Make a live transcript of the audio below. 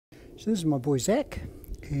So this is my boy Zach,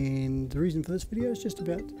 and the reason for this video is just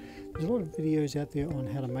about, there's a lot of videos out there on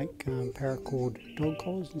how to make paracord dog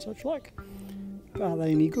collars and such like, but are they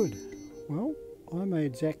any good? Well, I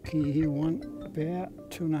made Zach here one about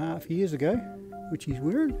 2.5 years ago, which he's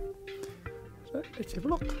wearing, so let's have a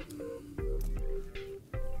look.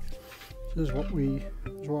 This is what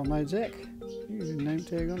I made Zach. Here's a name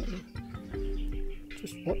tag on it.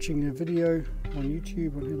 Just watching a video on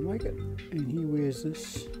YouTube on how to make it, and he wears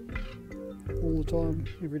this all the time,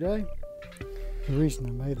 every day. The reason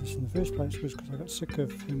I made this in the first place was because I got sick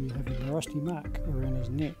of him having a rusty mark around his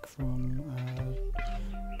neck from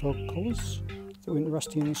dog collars that went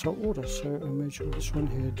rusty in the salt water, so I made sure this one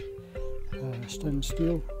had stainless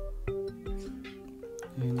steel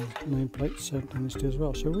and nameplate stainless steel as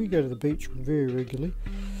well. So we go to the beach very regularly,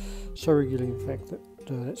 so regularly in fact that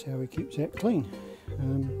that's how we keep Zach clean.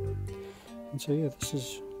 And so yeah, this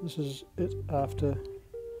is it after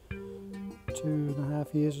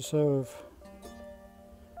 2.5 years or so of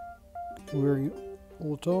wearing it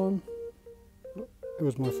all the time. It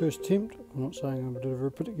was my first attempt. I'm not saying I did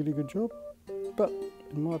a particularly good job, but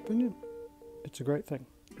in my opinion, it's a great thing.